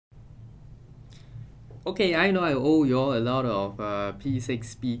Okay, I know I owe you all a lot of P6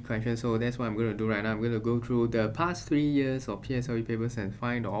 speed questions, so that's what I'm going to do right now. I'm going to go through the past 3 years of PSLE papers and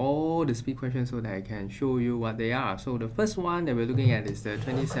find all the speed questions so that I can show you what they are. So the first one that we're looking at is the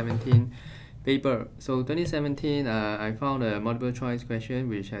 2017 paper. So 2017, I found a multiple choice question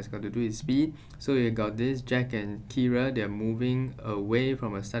which has got to do with speed. So you got this Jack and Kira, they're moving away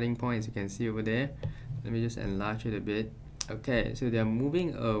from a starting point, as you can see over there. Let me just enlarge it a bit. Okay, so they're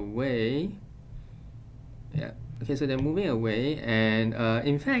moving away. Yeah, okay, so they're moving away, and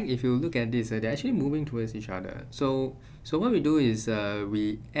in fact, if you look at this, they're actually moving towards each other. So what we do is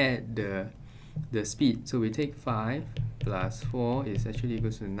we add the speed. So we take 5 plus 4 is actually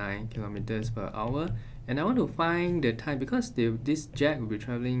equals to 9 kilometers per hour, and I want to find the time because this Jack will be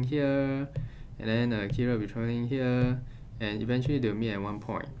traveling here, and then Kira will be traveling here, and eventually they'll meet at one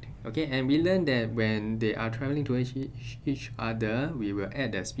point. Okay, and we learned that when they are traveling towards each other, we will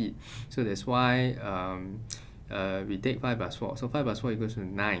add their speed. So that's why we take 5 plus 4. So 5 plus 4 equals to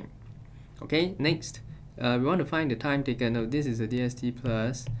 9. Okay, next, we want to find the time taken. Now, this is a DST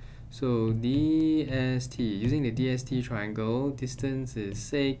plus. So DST, using the DST triangle, distance is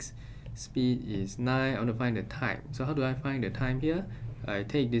 6, speed is 9. I want to find the time. So how do I find the time here? I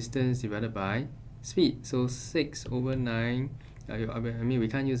take distance divided by speed. So 6 over 9. I mean, we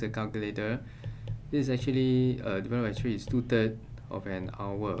can't use a calculator. This is actually divided by 3 is 2/3 of an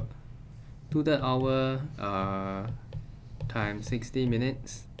hour. 2/3 hour times 60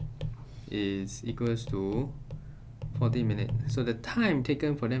 minutes is equals to 40 minutes. So the time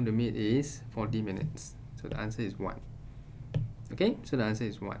taken for them to meet is 40 minutes. So the answer is 1. Okay, so the answer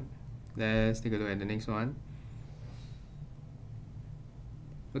is 1. Let's take a look at the next one.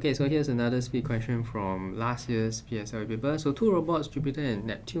 Okay, so here's another speed question from last year's PSLE paper. So 2 robots, Jupiter and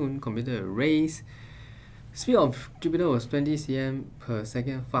Neptune, completed a race. Speed of Jupiter was 20 cm per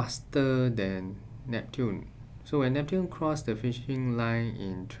second faster than Neptune. So when Neptune crossed the finishing line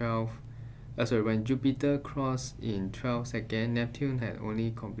in when Jupiter crossed in 12 seconds, Neptune had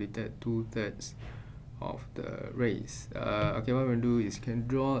only completed 2/3 of the race. Okay, what we're going to do is can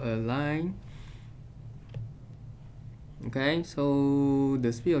draw a line. Okay, so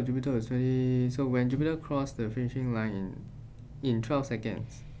the speed of Jupiter was 20. So when Jupiter crossed the finishing line in 12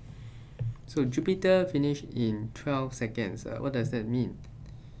 seconds. So Jupiter finished in 12 seconds. What does that mean?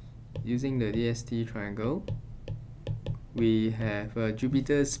 Using the DST triangle, we have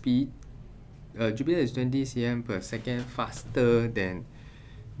Jupiter's speed. Jupiter is 20 cm per second faster than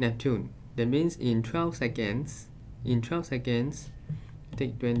Neptune. That means in 12 seconds,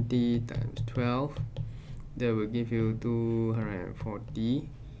 take 20 times 12. That will give you 240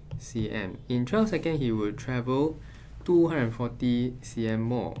 cm. In 12 seconds, he will travel 240 cm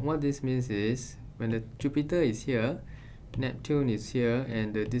more. What this means is, when the Jupiter is here, Neptune is here,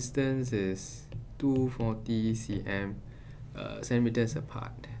 and the distance is 240 centimeters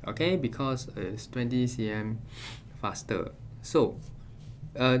apart. Okay, because it's 20 cm faster. So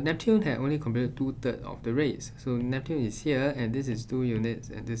Neptune had only completed 2/3 of the race. So Neptune is here, and this is 2 units,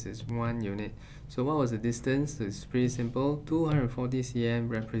 and this is 1 unit. So what was the distance? So it's pretty simple. 240 cm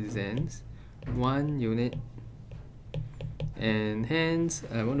represents 1 unit, and hence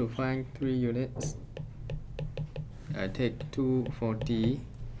I want to find 3 units. I take 240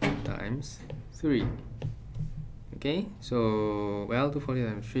 times 3. Okay, so 240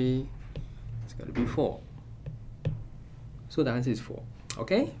 times 3, it's got to be 4. So the answer is 4.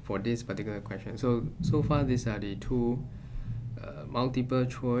 Okay, for this particular question. So far these are the 2 multiple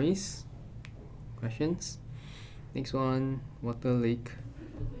choice questions. Next one, water leak.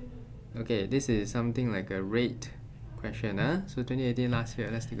 Okay, this is something like a rate question. So 2018, last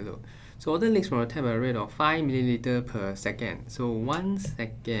year, let's take a look. So water leaks from a tap at a rate of 5 milliliter per second. So 1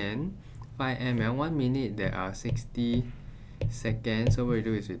 second, 5 ml, 1 minute, there are 60 seconds. So what we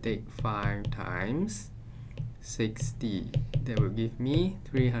do is we take 5 times 60. That will give me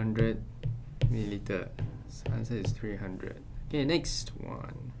 300 milliliter. So answer is 300. Okay, next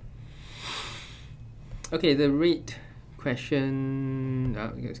one. Okay, the rate question.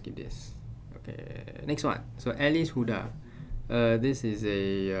 Let's skip this. Okay, next one. So Alice Huda. This is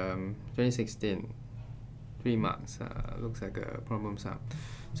a 2016. 3 marks. Looks like a problem sum.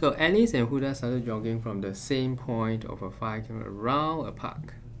 So Alice and Huda started jogging from the same point of a 5 km around a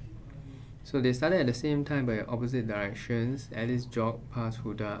park. So they started at the same time by opposite directions. Alice jogged past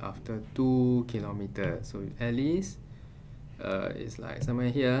Huda after 2 kilometers. So Alice is like somewhere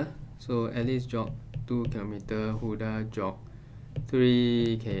here. So Alice jogged 2 kilometers, Huda jogged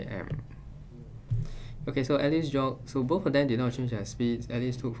 3 km. Okay, so Alice jogged. So both of them did not change their speeds.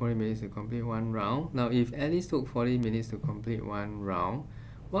 Alice took 40 minutes to complete 1 round. Now, if Alice took 40 minutes to complete 1 round,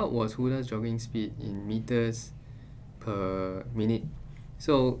 what was Huda's jogging speed in meters per minute?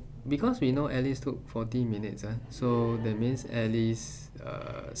 So because we know Alice took 40 minutes, so that means Alice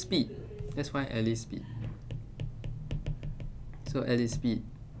speed. That's why Alice speed. So Alice speed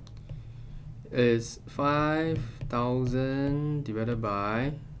is 5,000 divided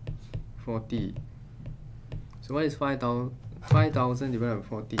by 40. So what is 5,000 divided by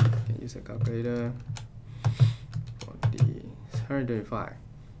 40? You can use a calculator. 40 is 125.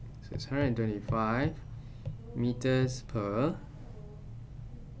 So it's 125 meters per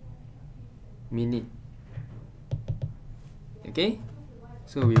minute. Okay?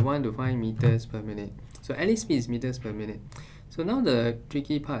 So we want to find meters per minute. So Alice speed is meters per minute. So now the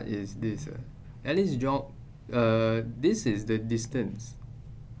tricky part is this. Alice jog, this is the distance.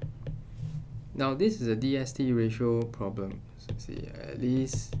 Now this is a DST ratio problem. So see,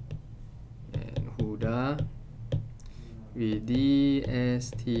 Alice and Huda with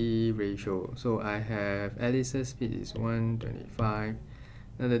DST ratio. So I have Alice's speed is 125.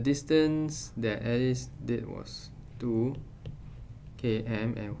 Now the distance that Alice did was 2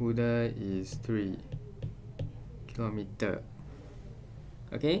 km and Huda is 3 kilometer.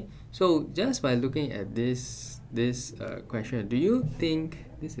 Okay, so just by looking at this question, do you think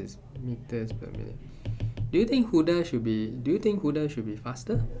this is meters per minute? Do you think Huda should be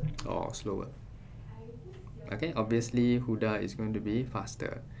faster or slower? Okay, obviously Huda is going to be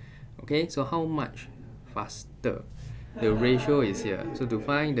faster. Okay, so how much faster? The ratio is here. So to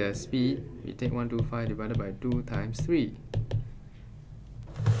find the speed, we take 125 divided by 2 times 3.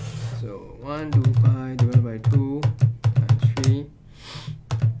 So 125 divided by 2 times 3.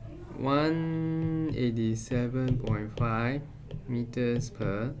 187.5 meters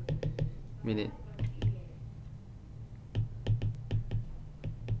per minute.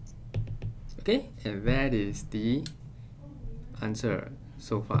 Okay, and that is the answer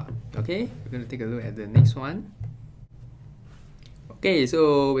so far. Okay, we're going to take a look at the next one. Okay,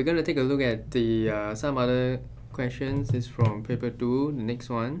 so we're going to take a look at the some other questions. This is from paper 2, the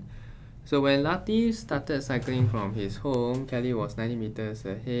next one. So when Latif started cycling from his home, Kelly was 90 meters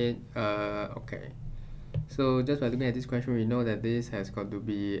ahead. Okay. So just by looking at this question, we know that this has got to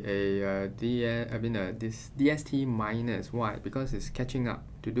be a this DST minus. Why? Because it's catching up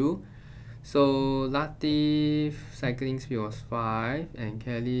to do. So Latif cycling speed was 5 and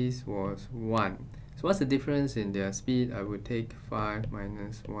Kelly's was 1. So what's the difference in their speed? I would take 5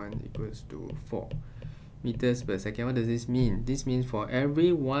 minus 1 equals to 4 meters per second. What does this mean? This means for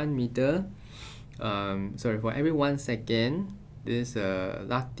every 1 meter, for every 1 second, this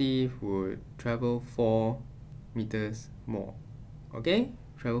Latif would travel 4 meters more. Okay,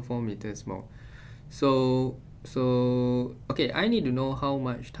 travel 4 meters more. So okay, I need to know how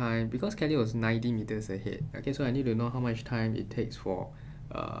much time, because Kelly was 90 meters ahead. Okay, so I need to know how much time it takes for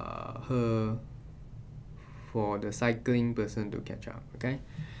the cycling person to catch up. Okay,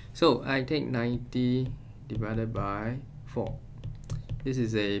 so I take 90 divided by 4. This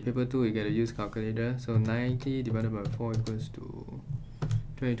is a paper 2, you get to use calculator. So 90 divided by 4 equals to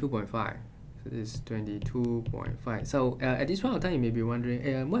 22.5. So this is 22.5. So at this point of time, you may be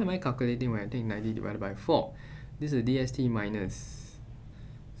wondering, what am I calculating when I take 90 divided by 4? This is DST minus.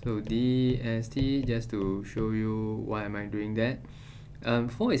 So DST, just to show you why am I doing that.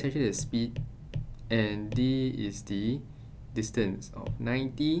 4 is actually the speed, and D is the distance of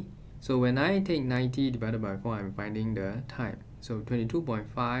 90. So when I take 90 divided by 4, I'm finding the time. So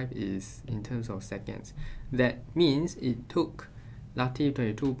 22.5 is in terms of seconds. That means it took Latif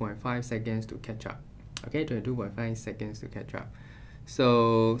 22.5 seconds to catch up. Okay, 22.5 seconds to catch up.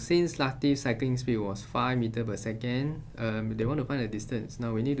 So since Latif's cycling speed was 5 meters per second, they want to find the distance.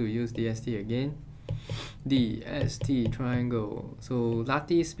 Now we need to use DST again. DST triangle. So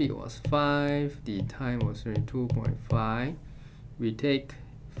Latif's speed was 5, the time was 22.5. We take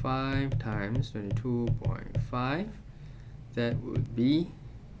 5 times 22.5. That would be,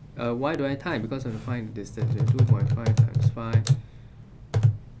 why do I time? Because I want to find the distance. 22.5 times 5,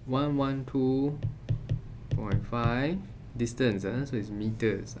 112.5 distance. So it's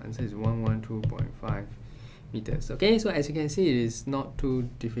meters. Answer is 112.5 meters. Okay, so as you can see, it is not too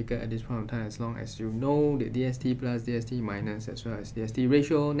difficult at this point of time as long as you know the DST plus, DST minus, as well as DST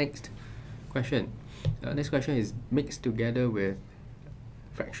ratio. Next question. Next question is mixed together with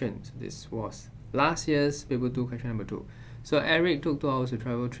fractions. This was last year's paper 2, question number 2. So Eric took 2 hours to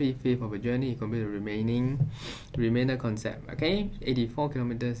travel 3/5 of a journey. He completed the remainder concept. Okay, 84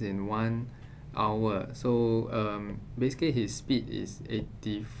 kilometers in 1 hour. So basically his speed is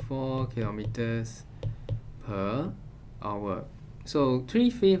 84 kilometers per hour. So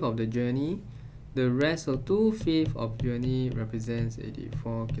 3/5 of the journey The rest of 2/5 of journey represents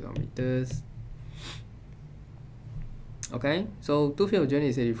 84 kilometers. Okay, so 2/5 of journey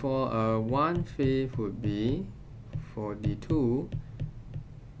is 84. 1/5 would be 42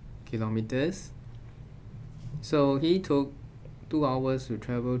 kilometers. So he took 2 hours to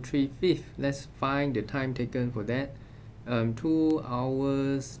travel 3/5. Let's find the time taken for that. 2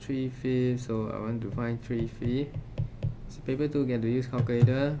 hours 3/5. So I want to find 3/5. So paper 2 get to use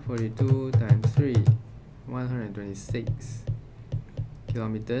calculator. 42 times 3, 126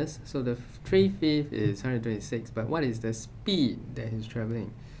 kilometers. So the 3/5 is 126. But what is the speed that he's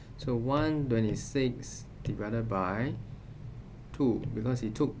traveling? So 126 divided by 2, because he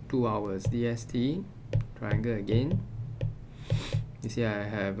took 2 hours. DST triangle again. You see, I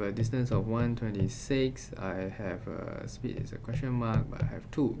have a distance of 126. I have a speed is a question mark, but I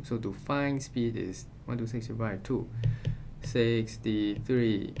have 2. So to find speed is 126 divided by 2,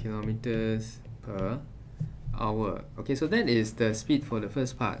 63 kilometers per hour. Okay, so that is the speed for the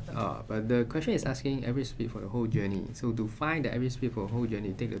first part. But the question is asking average speed for the whole journey. So to find the average speed for the whole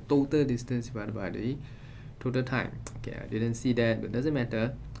journey, take the total distance divided by the total time. Okay, I didn't see that, but doesn't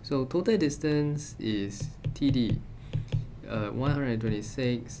matter. So total distance is TD.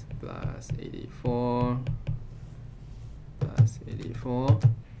 126 plus 84 plus 84,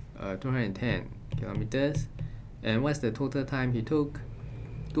 210 kilometers. And what's the total time he took?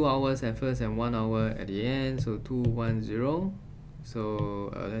 2 hours at first and 1 hour at the end, so 210. So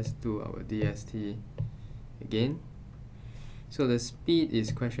let's do our DST again. So the speed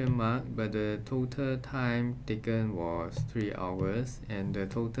is question mark, but the total time taken was 3 hours, and the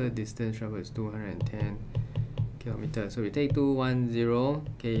total distance traveled is 210 kilometers. So we take 210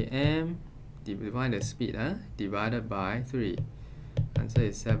 km, divide the speed, divided by 3. Answer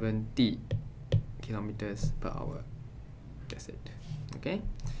is 70 kilometers per hour. That's it. Okay,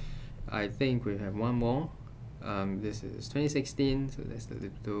 I think we have one more. This is 2016, so that's a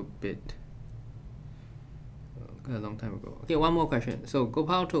little bit a long time ago. Okay, one more question. So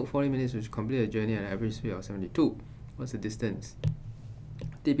Gopal took 40 minutes to complete a journey at an average speed of 72. What's the distance?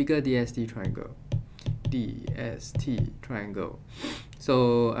 Typical DST triangle. DST triangle.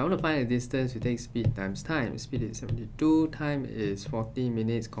 So I want to find the distance. We take speed times time. Speed is 72. Time is 40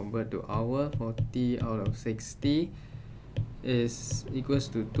 minutes. Convert to hour. 40 out of 60 is equals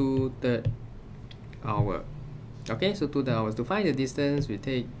to 2/3 hour. Okay, so 2/3 hours. To find the distance, we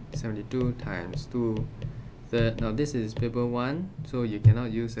take 72 times 2/3. Now this is paper 1, so you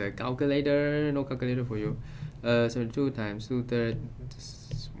cannot use a calculator. No calculator for you. 72 times 2/3.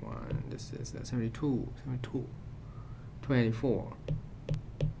 This is 72, 24.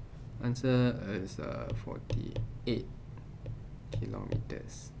 Answer is 48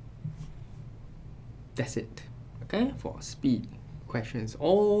 kilometers. That's it. Okay, for speed questions,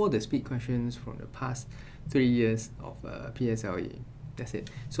 all the speed questions from the past 3 years of PSLE. That's it.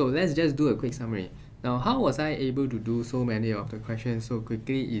 So let's just do a quick summary. Now, how was I able to do so many of the questions so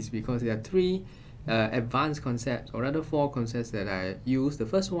quickly? Is because there are 3 advanced concepts, or rather 4 concepts that I use. The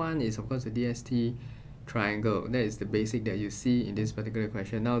first one is of course the DST triangle. That is the basic that you see in this particular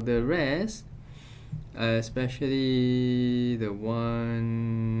question. Now the rest, especially the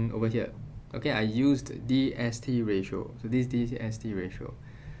one over here, okay, I used DST ratio. So this DST ratio.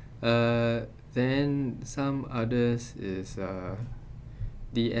 Then some others is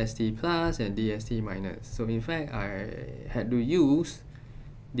DST plus and DST minus. So in fact, I had to use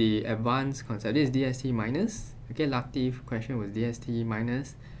the advanced concept. This is DST minus. Okay, Latif question was DST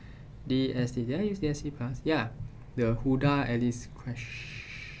minus. DST, did I use DST plus? Yeah, the Huda Alice question.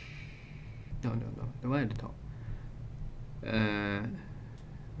 No, the one at the top.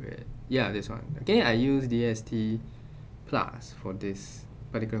 Wait. Yeah, this one. Okay, I use DST plus for this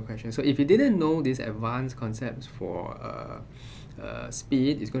particular question. So if you didn't know these advanced concepts for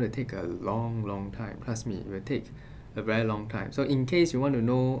speed, it's going to take a long time. Trust me, it will take a very long time. So in case you want to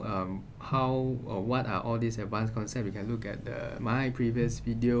know how or what are all these advanced concepts, you can look at my previous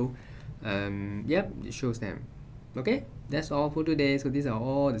video. Yep, it shows them. Okay, that's all for today. So these are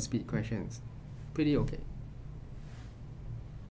all the speed questions. Pretty okay.